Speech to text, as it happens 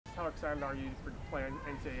how excited are you for playing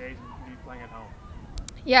NCAAs and be playing at home?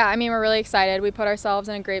 Yeah, I mean, we're really excited. We put ourselves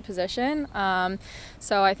in a great position.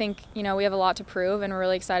 So I think, we have a lot to prove, and we're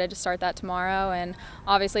really excited to start that tomorrow. And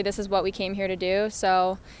obviously this is what we came here to do.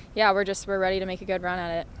 So yeah, we're ready to make a good run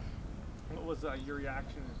at it. What was your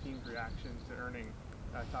reaction and the team's reaction to earning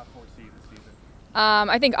a top 4 seed this season?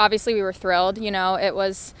 I think obviously we were thrilled. It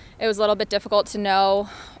was a little bit difficult to know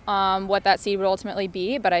what that seed would ultimately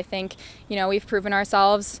be, but I think we've proven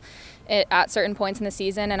ourselves at certain points in the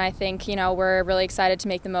season, and I think we're really excited to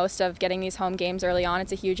make the most of getting these home games early on.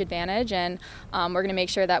 It's a huge advantage, and we're going to make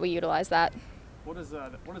sure that we utilize that. What does a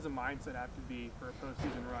mindset have to be for a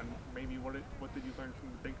postseason run? Maybe what did you learn from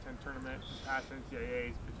the Big Ten tournament, past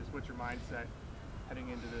NCAAs, but just what's your mindset heading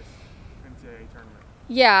into this NCAA tournament?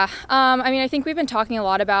 Yeah, I mean, I think we've been talking a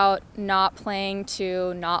lot about not playing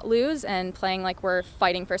to not lose and playing like we're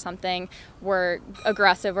fighting for something. We're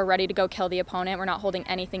aggressive, we're ready to go kill the opponent, we're not holding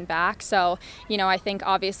anything back. So, I think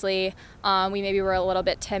obviously we maybe were a little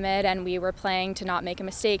bit timid and we were playing to not make a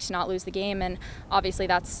mistake, to not lose the game, and obviously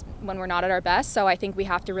that's when we're not at our best. So I think we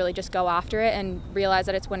have to really just go after it and realize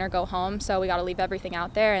that it's win or go home. So we got to leave everything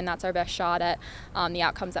out there, and that's our best shot at the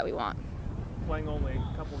outcomes that we want. Playing only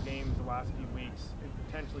a couple games the last few weeks and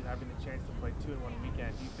potentially having the chance to play 2 in 1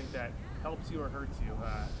 weekend, do you think that helps you or hurts you,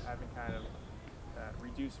 having kind of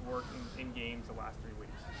reduced work in games the last 3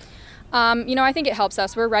 weeks? I think it helps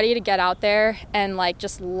us. We're ready to get out there and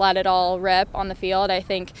just let it all rip on the field. I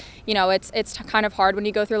think, it's kind of hard when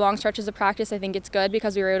you go through long stretches of practice. I think it's good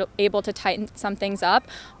because we were able to tighten some things up,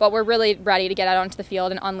 but we're really ready to get out onto the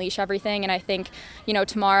field and unleash everything. And I think,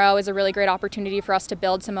 tomorrow is a really great opportunity for us to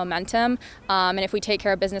build some momentum. And if we take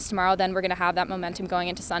care of business tomorrow, then we're going to have that momentum going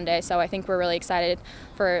into Sunday. So I think we're really excited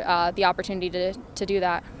for the opportunity to do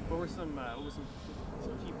that. What were some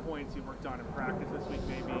key points you worked on in practice this week,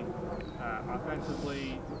 maybe?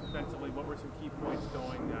 Offensively, defensively, what were some key points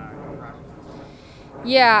going in practice?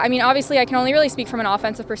 Yeah, I mean, obviously I can only really speak from an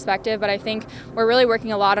offensive perspective, but I think we're really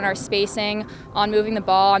working a lot on our spacing, on moving the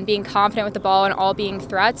ball, on being confident with the ball and all being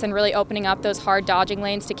threats, and really opening up those hard dodging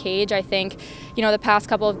lanes to Cage. I think, the past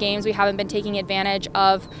couple of games we haven't been taking advantage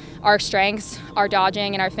of our strengths, our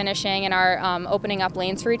dodging and our finishing and our opening up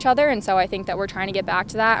lanes for each other, and so I think that we're trying to get back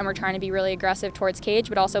to that, and we're trying to be really aggressive towards Cage,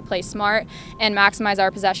 but also play smart and maximize our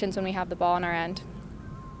possessions when we have the ball on our end.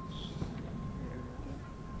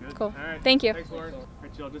 Good. Cool. All right. Thank you. Thanks, Lauren. All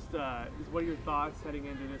right, Jill, just what are your thoughts heading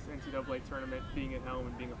into this NCAA tournament, being at home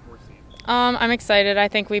and being a 4 seed? I'm excited. I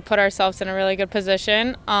think we put ourselves in a really good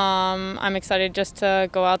position. I'm excited just to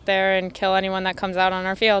go out there and kill anyone that comes out on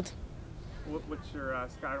our field. What's your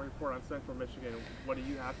scouting report on Central Michigan? What do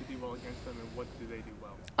you have to do well against them, and what do they do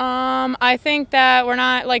well? I think that we're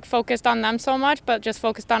not focused on them so much, but just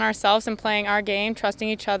focused on ourselves and playing our game, trusting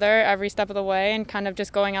each other every step of the way, and kind of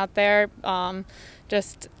just going out there,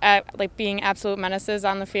 being absolute menaces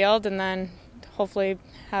on the field, and then hopefully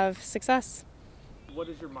have success. What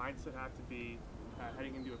does your mindset have to be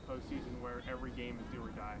heading into a postseason where every game is do or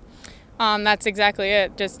die? That's exactly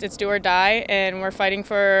it. It's do or die, and we're fighting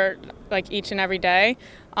for each and every day.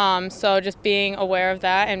 So just being aware of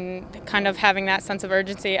that and kind of having that sense of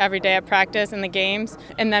urgency every day at practice and the games,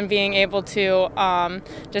 and then being able to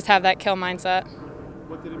just have that kill mindset.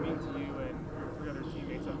 What did it mean to you and your 3 other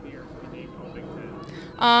teammates up here to be named All Big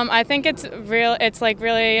Ten? I think it's real. It's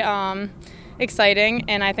really exciting,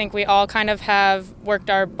 and I think we all kind of have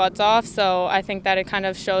worked our butts off, so I think that it kind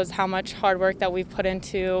of shows how much hard work that we've put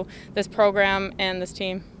into this program and this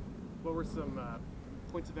team. What were some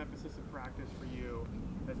points of emphasis in practice for you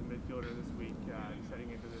as a midfielder this week,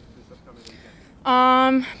 heading into this upcoming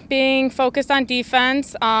weekend? Being focused on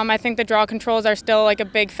defense. I think the draw controls are still a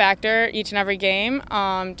big factor each and every game.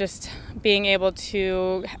 Just being able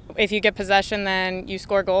to, if you get possession, then you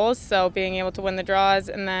score goals. So being able to win the draws,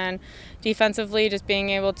 and then defensively, just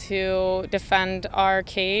being able to defend our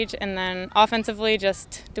cage, and then offensively,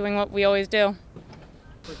 just doing what we always do.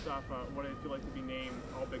 First off, what did it feel like to be named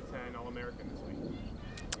All Big Ten, All-American this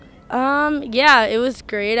week? Yeah, it was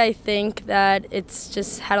great. I think that it's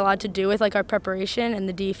just had a lot to do with our preparation and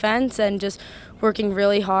the defense, and just working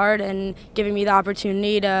really hard and giving me the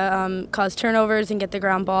opportunity to cause turnovers and get the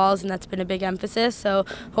ground balls, and that's been a big emphasis. So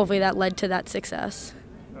hopefully that led to that success.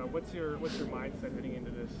 What's your mindset heading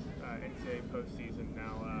into this NCAA postseason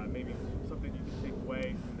now? Maybe something you can take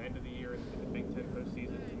away from the end of the year in the Big Ten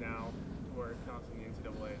postseason to now, to where it counts in the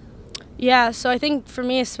NCAA. Yeah, so I think for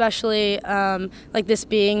me especially, like this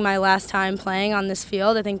being my last time playing on this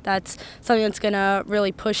field, I think that's something that's going to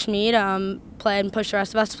really push me to play and push the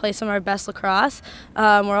rest of us to play some of our best lacrosse.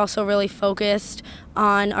 We're also really focused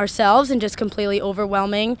on ourselves and just completely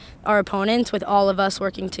overwhelming our opponents with all of us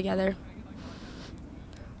working together.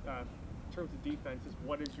 In terms of defenses,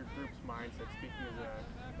 what is your group's mindset? Speaking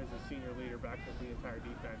as a senior leader back with the entire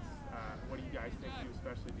defense, what do you guys think you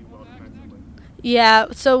especially do well defensively? Yeah,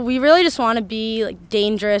 so we really just want to be like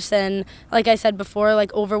dangerous and, like I said before,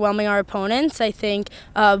 like overwhelming our opponents. I think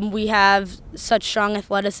we have such strong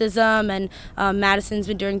athleticism, and Madison's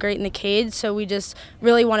been doing great in the cage, so we just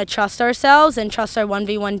really want to trust ourselves and trust our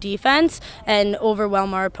 1v1 defense and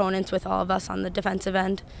overwhelm our opponents with all of us on the defensive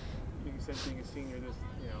end. You said being a senior this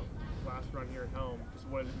last run here at home, just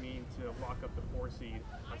what does it mean to lock up the 4 seed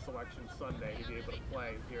on Selection Sunday to be able to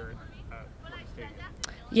play here at Florida Stadium?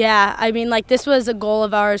 Yeah, I mean, like, this was a goal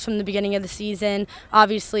of ours from the beginning of the season.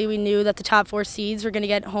 Obviously, we knew that the top 4 seeds were going to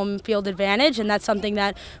get home field advantage, and that's something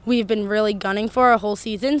that we've been really gunning for our whole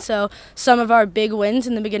season. So some of our big wins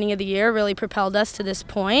in the beginning of the year really propelled us to this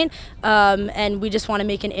point, and we just want to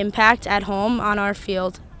make an impact at home on our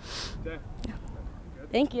field. Okay. Yeah.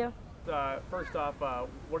 Thank you. First off,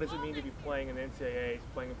 what does it mean to be playing in the NCAA,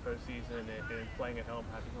 playing in postseason, and playing at home,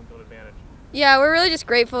 having home field advantage? Yeah, we're really just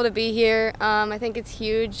grateful to be here. I think it's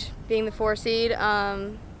huge being the 4 seed.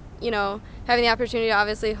 Having the opportunity to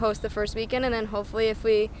obviously host the first weekend, and then hopefully if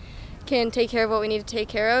we can take care of what we need to take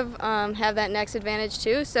care of, have that next advantage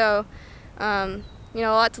too. So, a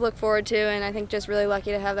lot to look forward to, and I think just really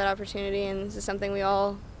lucky to have that opportunity. And this is something we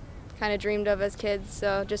all kind of dreamed of as kids.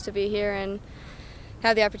 So just to be here and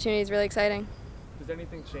have the opportunity is really exciting. Does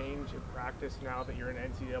anything change in practice now that you're in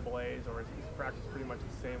NCAAs, or is practice pretty much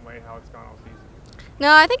the same way how it's gone all season?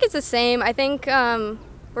 No, I think it's the same. I think we're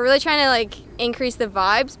really trying to increase the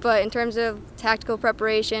vibes, but in terms of tactical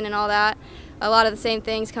preparation and all that, a lot of the same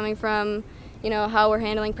things coming from how we're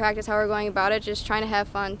handling practice, how we're going about it, just trying to have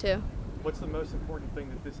fun too. What's the most important thing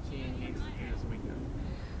that this team needs to do this weekend?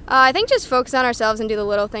 I think just focus on ourselves and do the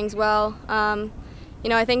little things well.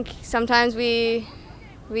 I think sometimes we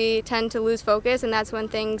tend to lose focus, and that's when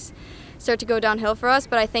things start to go downhill for us.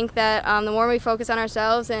 But I think that the more we focus on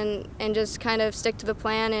ourselves and just kind of stick to the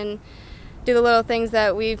plan and do the little things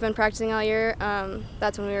that we've been practicing all year,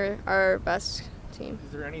 that's when we're our best team.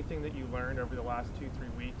 Is there anything that you learned over the last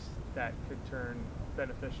 2-3 weeks that could turn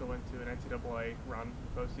beneficial into an NCAA run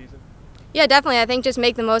postseason? Yeah, definitely. I think just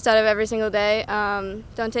make the most out of every single day.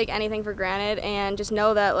 Don't take anything for granted, and just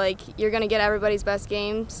know that you're going to get everybody's best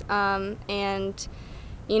games, and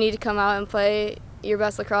you need to come out and play your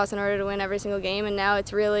best lacrosse in order to win every single game. And now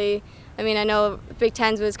it's really, I know Big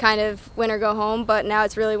Tens was kind of win or go home, but now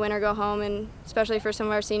it's really win or go home, and especially for some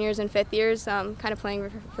of our seniors and 5th years, kind of playing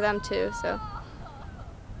for them too. So.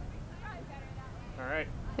 All right.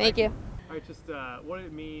 Thank you. All right, just what did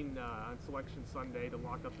it mean on Selection Sunday to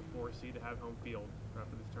lock up the 4 seed to have home field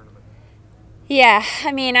for this tournament? Yeah,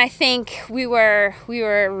 I think we were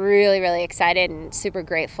really, really excited and super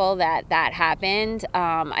grateful that that happened.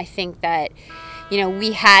 I think that,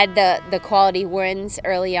 we had the quality wins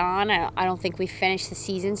early on. I don't think we finished the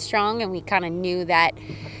season strong, and we kind of knew that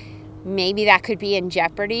maybe that could be in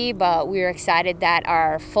jeopardy, but we were excited that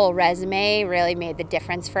our full resume really made the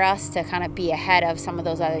difference for us to kind of be ahead of some of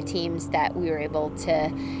those other teams that we were able to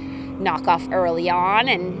knock off early on,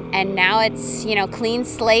 and now it's clean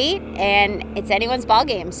slate and it's anyone's ball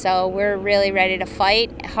game, so we're really ready to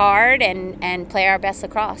fight hard and play our best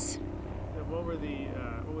lacrosse. What was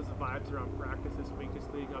the vibes around practice this week,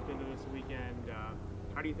 just leading up into this weekend?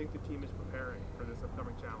 How do you think the team is preparing for this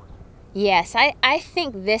upcoming challenge? Yes, I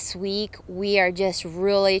think this week we are just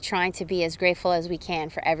really trying to be as grateful as we can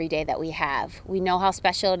for every day that we have. We know how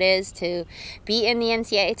special it is to be in the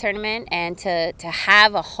NCAA tournament and to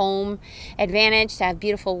have a home advantage, to have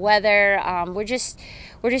beautiful weather. We're just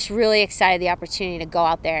really excited the opportunity to go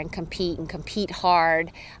out there and compete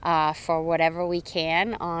hard for whatever we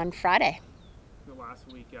can on Friday.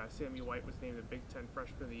 Last week, Sammy White was named the Big Ten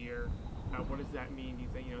Freshman of the Year. What does that mean, do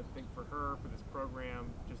you think for her, for this program,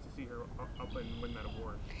 just to see her up and win that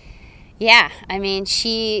award? Yeah,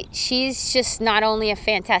 she's just not only a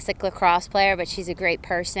fantastic lacrosse player, but she's a great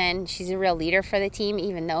person. She's a real leader for the team,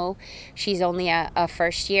 even though she's only a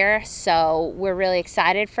first year. So we're really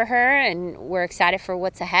excited for her, and we're excited for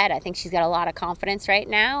what's ahead. I think she's got a lot of confidence right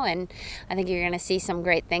now, and I think you're going to see some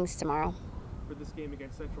great things tomorrow. For this game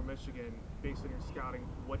against Central Michigan, based on your scouting,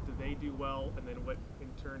 what do they do well, and then what in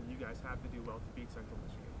turn you guys have to do well to beat Central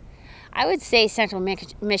Michigan? I would say Central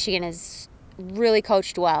Michigan is really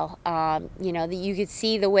coached well. You know, you could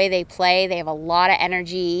see the way they play. They have a lot of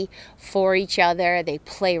energy for each other. They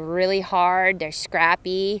play really hard. They're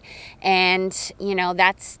scrappy, and you know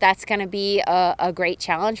that's going to be a great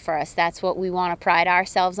challenge for us. That's what we want to pride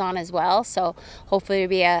ourselves on as well. So hopefully it'll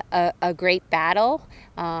be a great battle.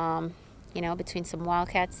 You know, between some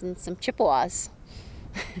Wildcats and some Chippewas.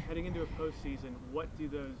 Heading into a postseason, what do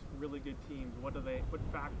those really good teams? What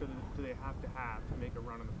factor do they have to make a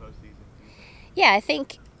run in the postseason? Yeah, I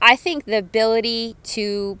think the ability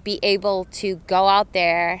to be able to go out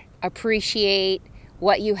there, appreciate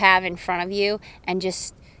what you have in front of you, and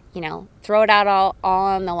just, you know, throw it out all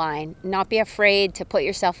on the line. Not be afraid to put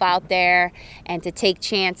yourself out there and to take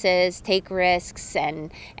chances, take risks,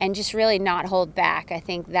 and just really not hold back. I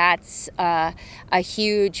think that's a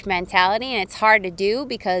huge mentality, and it's hard to do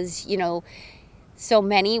because, you know, so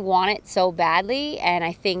many want it so badly, and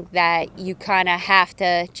I think that you kind of have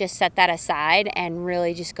to just set that aside and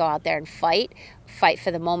really just go out there and fight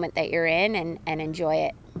for the moment that you're in and enjoy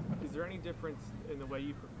it. Is there any difference in the way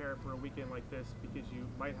you prepare for a weekend like this? Because you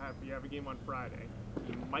have a game on Friday,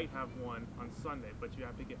 you might have one on Sunday, but you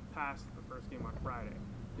have to get past the first game on Friday.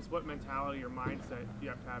 Just what mentality or mindset do you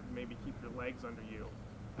have to maybe keep your legs under you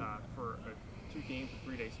for a 2-game to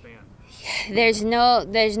 3-day span? There's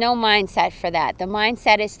no mindset for that. The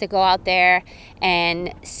mindset is to go out there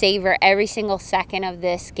and savor every single second of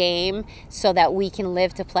this game so that we can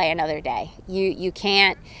live to play another day. You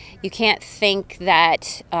can't think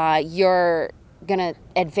that you're gonna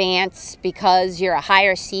advance because you're a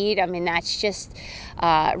higher seed. I mean, that's just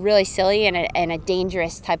really silly and a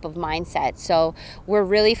dangerous type of mindset. So we're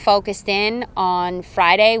really focused in on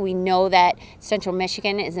Friday. We know that Central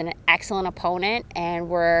Michigan is an excellent opponent, and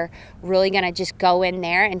we're really gonna just go in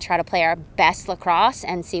there and try to play our best lacrosse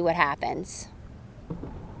and see what happens.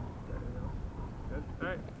 Good. All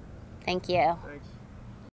right. Thank you.